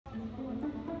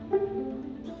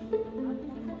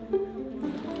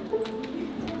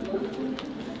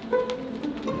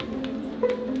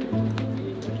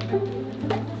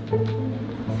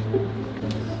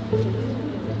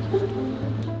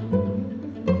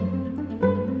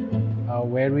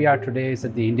where we are today is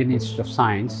at the Indian Institute of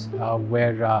Science,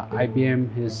 where IBM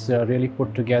has really put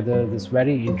together this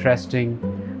very interesting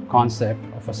concept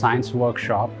of a science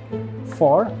workshop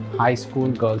for high school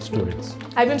girl students.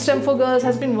 IBM STEM for Girls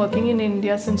has been working in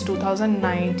India since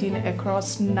 2019 across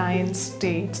 9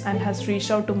 states and has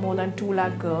reached out to more than 2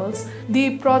 lakh girls. The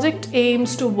project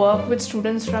aims to work with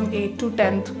students from 8th to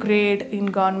 10th grade in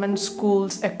government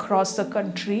schools across the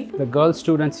country. The girl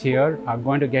students here are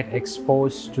going to get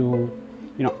exposed to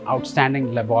outstanding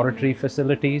laboratory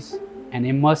facilities, an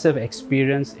immersive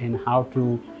experience in how to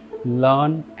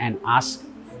learn and ask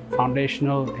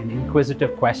foundational and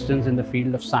inquisitive questions in the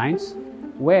field of science,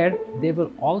 where they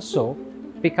will also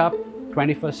pick up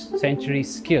 21st century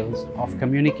skills of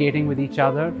communicating with each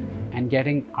other and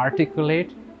getting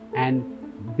articulate and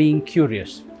being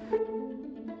curious.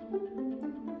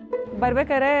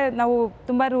 ಬರಬೇಕಾದ್ರೆ ನಾವು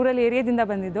ತುಂಬ rural ಏರಿಯಾದಿಂದ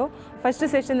ಬಂದಿದ್ದು. First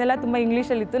session ಎಲ್ಲ ತುಂಬ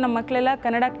ಇಂಗ್ಲೀಷಲ್ಲಿತ್ತು. ನಮ್ಮ ಮಕ್ಕಳೆಲ್ಲ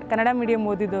Kannada medium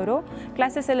ಓದಿದವರು.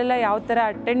 ಕ್ಲಾಸಸ್ಸಲ್ಲೆಲ್ಲ ಯಾವ ಥರ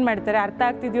ಅಟೆಂಡ್ ಮಾಡ್ತಾರೆ, ಅರ್ಥ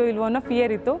ಆಗ್ತಿದೆಯೋ ಇಲ್ವೋ ಅನ್ನೋ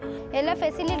ಫಿಯರ್ ಇತ್ತು. ಎಲ್ಲ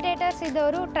ಫೆಸಿಲಿಟೇಟರ್ಸ್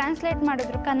ಇದ್ದವರು ಟ್ರಾನ್ಸ್ಲೇಟ್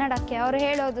ಮಾಡಿದ್ರು ಕನ್ನಡಕ್ಕೆ. ಅವರು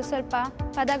ಹೇಳೋದು ಸ್ವಲ್ಪ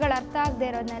ಪದಗಳು ಅರ್ಥ ಆಗದೆ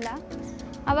ಇರೋದನ್ನೆಲ್ಲ.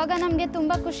 ಆವಾಗ ನಮಗೆ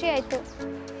ತುಂಬ ಖುಷಿ ಆಯಿತು.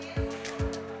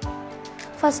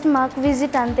 ಫಸ್ಟ್ ಮರ್ಕ್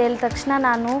ವಿಸಿಟ್ ಅಂತ ಹೇಳಿದ ತಕ್ಷಣ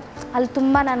ಅಲ್ಲಿ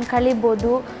ತುಂಬ ನಾನು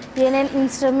ಕಲಿಬೋದು, ಏನೇನು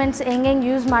ಇನ್ಸ್ಟ್ರೂಮೆಂಟ್ಸ್ ಹೆಂಗೆ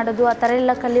ಯೂಸ್ ಮಾಡೋದು ಆ ಥರ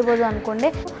ಎಲ್ಲ ಕಲಿಬೋದು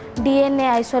ಅಂದ್ಕೊಂಡೆ. DNA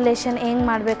ಐಸೋಲೇಷನ್ ಹೆಂಗೆ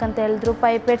ಮಾಡಬೇಕಂತ ಹೇಳಿದ್ರು,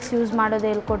 ಪೈಪೆಟ್ಸ್ ಯೂಸ್ ಮಾಡೋದು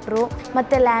ಹೇಳ್ಕೊಟ್ರು,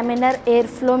 ಮತ್ತು ಲ್ಯಾಮಿನರ್ ಏರ್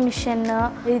ಫ್ಲೋ ಮಿಷನ್,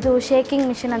 ಇದು ಶೇಕಿಂಗ್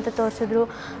ಮಿಷನ್ ಅಂತ ತೋರಿಸಿದ್ರು.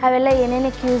 ಅವೆಲ್ಲ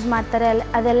ಏನೇನಕ್ಕೆ ಯೂಸ್ ಮಾಡ್ತಾರೆ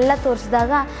ಅದೆಲ್ಲ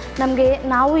ತೋರಿಸಿದಾಗ ನಮಗೆ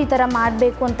ನಾವು ಈ ಥರ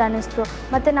ಮಾಡಬೇಕು ಅಂತ ಅನ್ನಿಸ್ತು.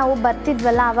 ಮತ್ತು ನಾವು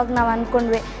ಬರ್ತಿದ್ವಲ್ಲ, ಆವಾಗ ನಾವು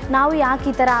ಅಂದ್ಕೊಂಡ್ವಿ ನಾವು ಯಾಕೆ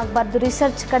ಈ ಥರ ಆಗಬಾರ್ದು,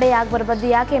 ರಿಸರ್ಚ್ ಕಡೆ ಯಾಕೆ ಬರಬಾರ್ದು,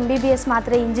 ಯಾಕೆ MBBS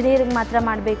ಮಾತ್ರ ಇಂಜಿನಿಯರಿಂಗ್ ಮಾತ್ರ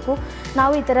ಮಾಡಬೇಕು,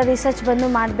 ನಾವು ಈ ಥರ ರಿಸರ್ಚ್ ಬಂದು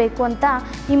ಮಾಡಬೇಕು ಅಂತ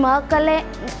ಈ ಮರ್ಕಲ್ಲೇ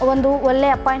ಒಂದು ಒಳ್ಳೆ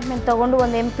ಅಪಾಯಿಂಟ್ಮೆಂಟ್ ತೊಗೊಂಡು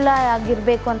ಒಂದು ಎಂಪ್ಲಾಯ್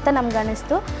ಆಗಿರಬೇಕು ಅಂತ ನಮ್ಗೆ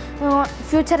ಅನ್ನಿಸ್ತು.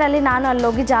 ಫ್ಯೂಚರಲ್ಲಿ ನಾನು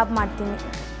ಅಲ್ಲೋಗಿ ಜಾಬ್ ಮಾಡ್ತೀನಿ.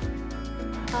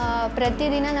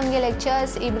 ಪ್ರತಿದಿನ ನಮಗೆ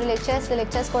ಇಬ್ಬರು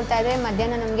ಲೆಕ್ಚರ್ಸ್ ಕೊಡ್ತಾಯಿದ್ರೆ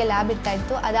ಮಧ್ಯಾಹ್ನ ನಮಗೆ ಲ್ಯಾಬ್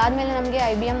ಇರ್ತಾಯಿತ್ತು. ಅದಾದಮೇಲೆ ನಮಗೆ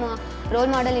IBM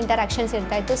ರೋಲ್ ಮಾಡೆಲ್ ಇಂಟರಾಕ್ಷನ್ಸ್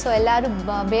ಇರ್ತಾಯಿತ್ತು. ಸೊ ಎಲ್ಲರೂ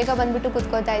ಬೇಗ ಬಂದುಬಿಟ್ಟು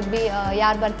ಕೂತ್ಕೋತಾ ಇದ್ವಿ,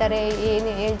 ಯಾರು ಬರ್ತಾರೆ ಏನು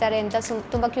ಹೇಳ್ತಾರೆ ಅಂತ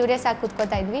ತುಂಬ ಕ್ಯೂರಿಯಸ್ ಆಗಿ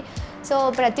ಕೂತ್ಕೋತಾ ಇದ್ವಿ. ಸೊ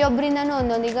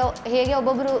ಪ್ರತಿಯೊಬ್ಬರಿಂದನೂ ಈಗ ಹೇಗೆ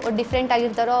ಒಬ್ಬೊಬ್ಬರು ಡಿಫ್ರೆಂಟ್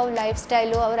ಆಗಿರ್ತಾರೋ ಅವ್ರ ಲೈಫ್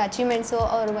ಸ್ಟೈಲು, ಅವ್ರ ಅಚೀವ್ಮೆಂಟ್ಸು,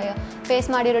 ಅವ್ರು ಫೇಸ್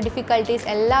ಮಾಡಿರೋ ಡಿಫಿಕಲ್ಟೀಸ್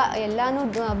ಎಲ್ಲನೂ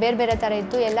ಬೇರೆ ಬೇರೆ ಥರ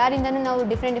ಇತ್ತು. ಎಲ್ಲರಿಂದನೂ ನಾವು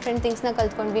different ಥಿಂಗ್ಸ್ನ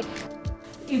ಕಲ್ತ್ಕೊಂಡ್ವಿ.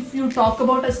 If you talk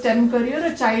about a STEM career,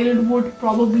 a child would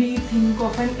probably think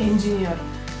of an engineer.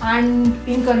 And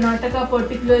in Karnataka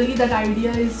particularly, that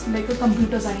idea is like a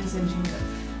computer science engineer.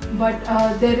 But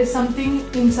there is something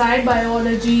inside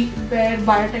biology where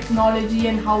biotechnology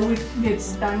and how it gets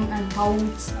done and how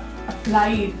it's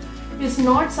applied is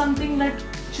not something that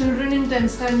children in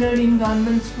 10th standard in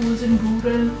government schools in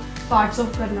rural parts of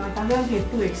Karnataka get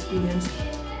to experience.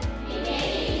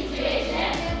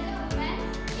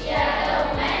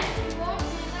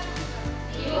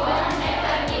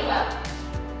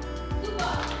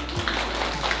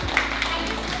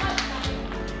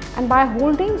 And by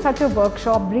holding such a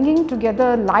workshop, bringing together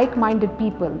like-minded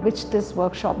people, which this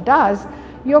workshop does,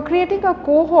 you're creating a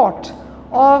cohort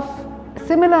of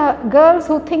similar girls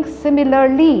who think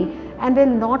similarly and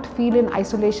will not feel in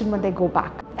isolation when they go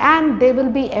back. And they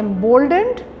will be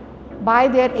emboldened by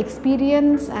their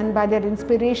experience and by their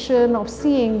inspiration of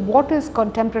seeing what is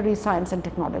contemporary science and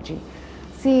technology.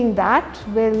 Seeing that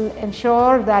will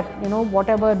ensure that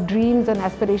whatever dreams and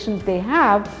aspirations they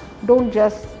have don't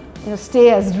just stay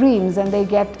as dreams, and they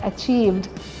get achieved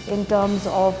in terms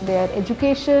of their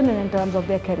education and in terms of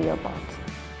their career path.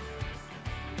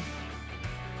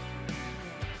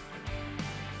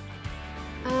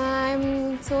 I'm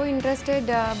so interested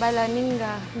by learning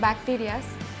bacteria.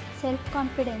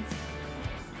 Self-confidence.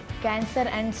 Cancer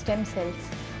and stem cells.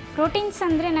 Proteins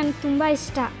ಅಂದರೆ ನನಗೆ ತುಂಬ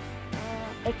ಇಷ್ಟ.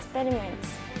 Experiments.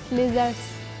 Lizards.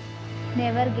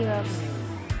 Never give up.